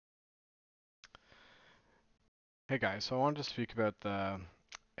Hey guys, so I wanted to speak about the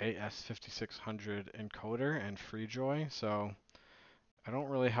AS5600 encoder and FreeJoy. So I don't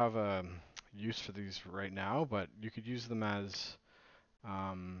really have a use for these right now, but you could use them as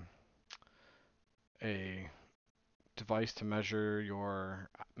um, a device to measure your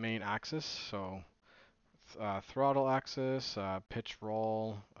main axis. So throttle axis, pitch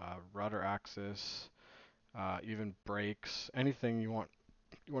roll, rudder axis, even brakes, anything you want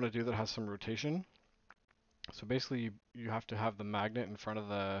to do that has some rotation. So basically, you have to have the magnet in front of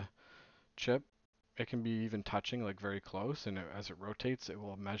the chip. It can be even touching, like very close, and as it rotates, it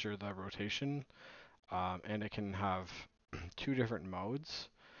will measure the rotation. And it can have two different modes.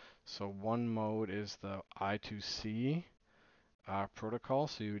 So one mode is the I2C protocol,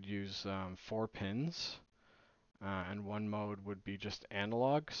 so you would use 4 pins, and one mode would be just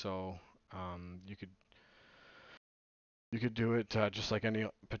analog. So you could do it just like any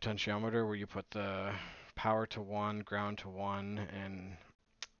potentiometer, where you put the power to 1, ground to 1, and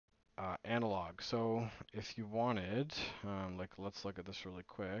analog. So if you wanted, like let's look at this really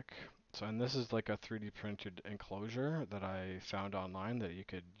quick. So, and this is like a 3D printed enclosure that I found online that you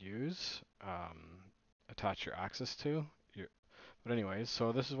could use, attach your axis to. But anyways,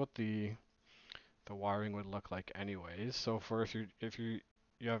 so this is what the wiring would look like anyways. So for if you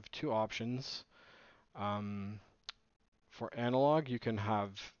have two options. Um, for analog, you can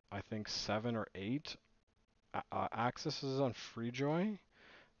have I think 7 or 8 axes on FreeJoy.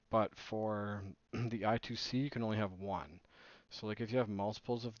 But for the I2C, you can only have one. So like if you have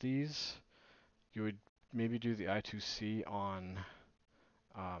multiples of these, you would maybe do the I2C on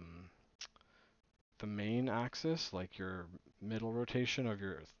um, the main axis, like your middle rotation of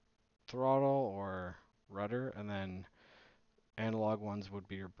your throttle or rudder, and then analog ones would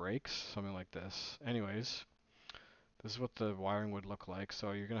be your brakes, something like this. Anyways, this is what the wiring would look like.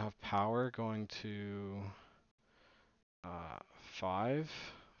 So you're gonna have power going to 5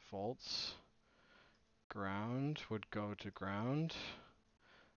 volts. Ground would go to ground.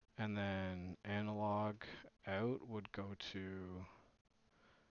 And then analog out would go to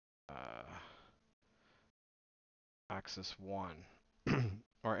uh, axis 1.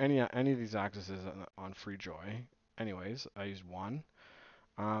 Or any of these axes on FreeJoy. Anyways, I use 1.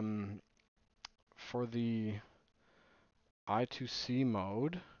 Um, for the I2C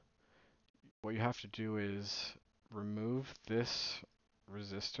mode, what you have to do is remove this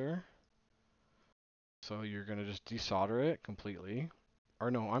resistor. So you're going to just desolder it completely.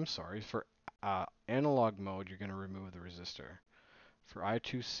 Or no, I'm sorry. For analog mode, you're going to remove the resistor. For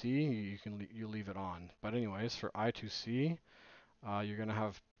I2C, you leave it on. But anyways, for I2C, you're gonna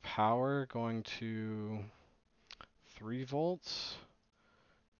have power going to 3 volts,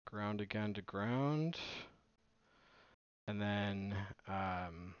 ground again to ground, and then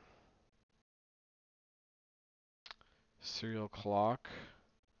serial clock,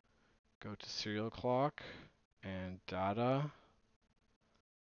 go to serial clock, and data,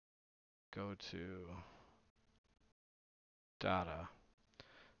 go to data.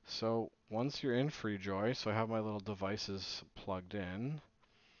 So once you're in FreeJoy, so I have my little devices plugged in.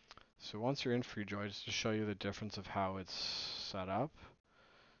 So once you're in FreeJoy, just to show you the difference of how it's set up.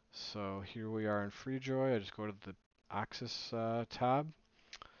 So here we are in FreeJoy. I just go to the Axis tab.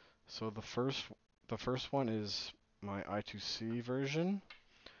 So the first one is my I2C version,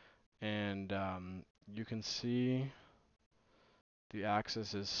 and you can see the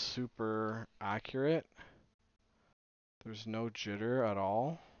axis is super accurate. There's no jitter at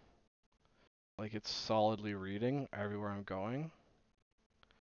all. Like it's solidly reading everywhere I'm going.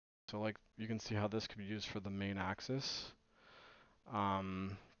 So like you can see how this could be used for the main axis.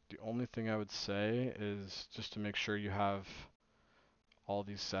 The only thing I would say is just to make sure you have all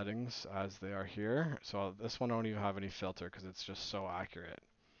these settings as they are here. So this one I don't even have any filter because it's just so accurate.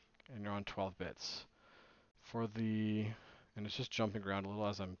 And you're on 12 bits. And it's just jumping around a little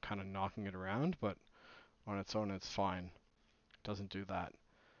as I'm kind of knocking it around, but on its own it's fine. It doesn't do that.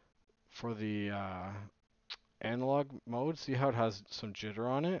 For the analog mode, see how it has some jitter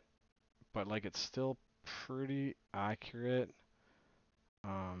on it, but like it's still pretty accurate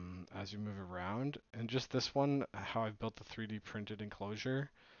as you move around. And just this one, how I've built the 3D printed enclosure,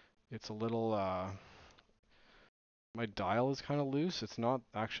 it's a little my dial is kind of loose. It's not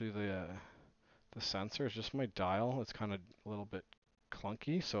actually the sensor, it's just my dial. It's kind of a little bit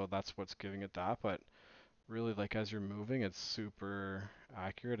clunky, so that's what's giving it that. But really, like as you're moving, it's super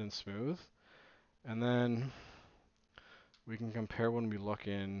accurate and smooth. And then we can compare when we look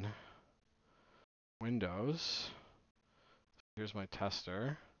in Windows. Here's my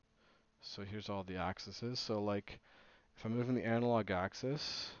tester. So here's all the axes. So like if I'm moving the analog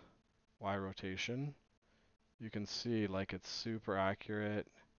axis, Y rotation, you can see like it's super accurate.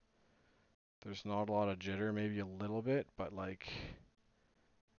 There's not a lot of jitter, maybe a little bit, but like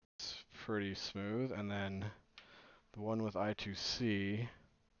it's pretty smooth. And then the one with I2C,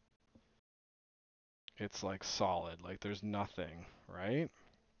 it's like solid, like there's nothing, right?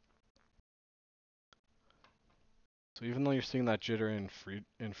 So even though you're seeing that jitter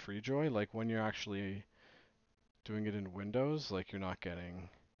in FreeJoy, like when you're actually doing it in Windows, like you're not getting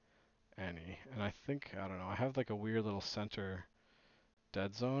any. And I think, I don't know, I have like a weird little center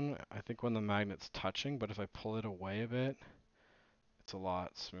dead zone. I think when the magnet's touching, but if I pull it away a bit, it's a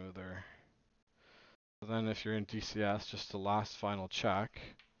lot smoother. So then if you're in DCS, just the last final check.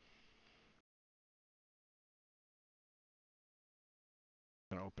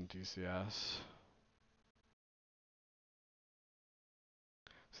 I'm gonna open DCS.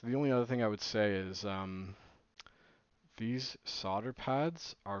 So the only other thing I would say is these solder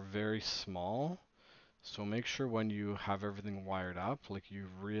pads are very small. So make sure when you have everything wired up, like you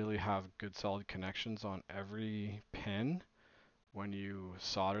really have good solid connections on every pin when you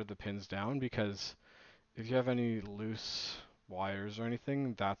solder the pins down, because if you have any loose wires or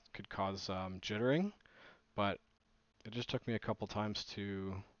anything, that could cause jittering. But it just took me a couple times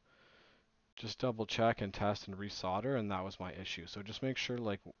to just double check and test and resolder, and that was my issue. So just make sure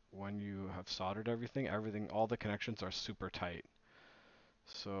like when you have soldered everything, all the connections are super tight.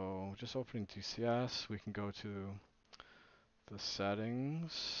 So just opening TCS, we can go to the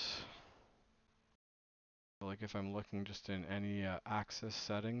settings. Like if I'm looking just in any access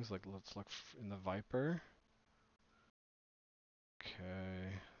settings, like let's look in the Viper.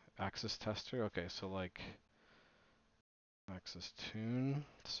 Okay, access tester. Okay, so like access tune.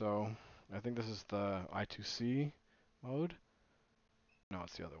 So I think this is the I2C mode. No,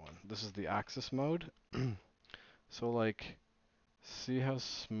 it's the other one. This is the axis mode. So like, see how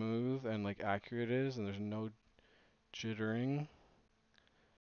smooth and like accurate it is, and there's no jittering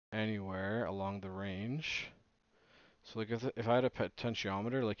anywhere along the range. So like if I had a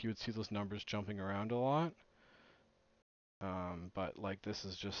potentiometer, like you would see those numbers jumping around a lot. But like this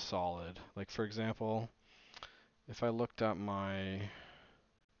is just solid. Like for example, if I looked at my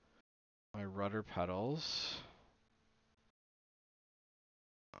rudder pedals,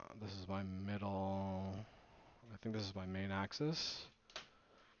 this is my middle. I think this is my main axis.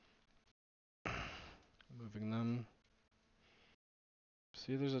 Moving them.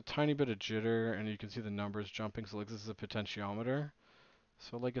 See, there's a tiny bit of jitter, and you can see the numbers jumping. So like this is a potentiometer.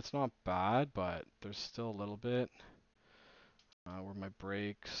 So like it's not bad, but there's still a little bit. Where my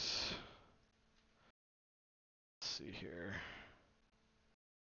brakes. Let's see here.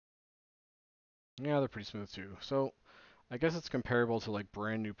 Yeah, they're pretty smooth too. So I guess it's comparable to like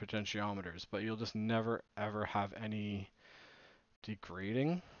brand new potentiometers, but you'll just never ever have any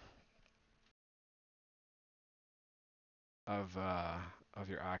degrading of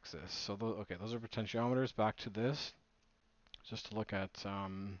your axis. So okay, those are potentiometers. Back to this, just to look at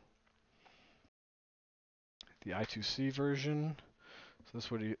the I2C version. So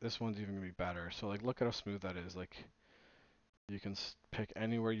this one's even gonna be better. So like, look at how smooth that is. Like, you can pick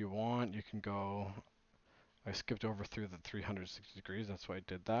anywhere you want. You can go. I skipped over through the 360 degrees. That's why I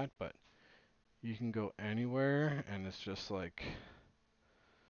did that. But you can go anywhere, and it's just like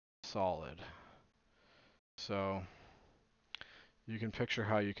solid. So you can picture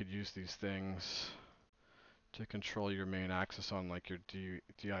how you could use these things to control your main axis on like your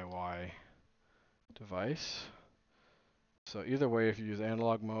DIY device. So either way, if you use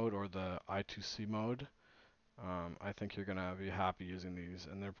analog mode or the I2C mode, I think you're gonna be happy using these,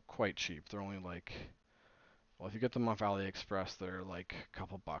 and they're quite cheap. They're only like, well, if you get them off AliExpress, they're like a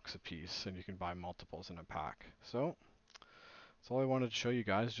couple bucks a piece, and you can buy multiples in a pack. So that's all I wanted to show you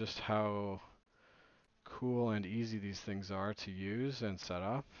guys, just how cool and easy these things are to use and set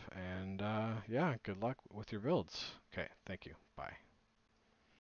up. And yeah, good luck with your builds. Okay, thank you. Bye.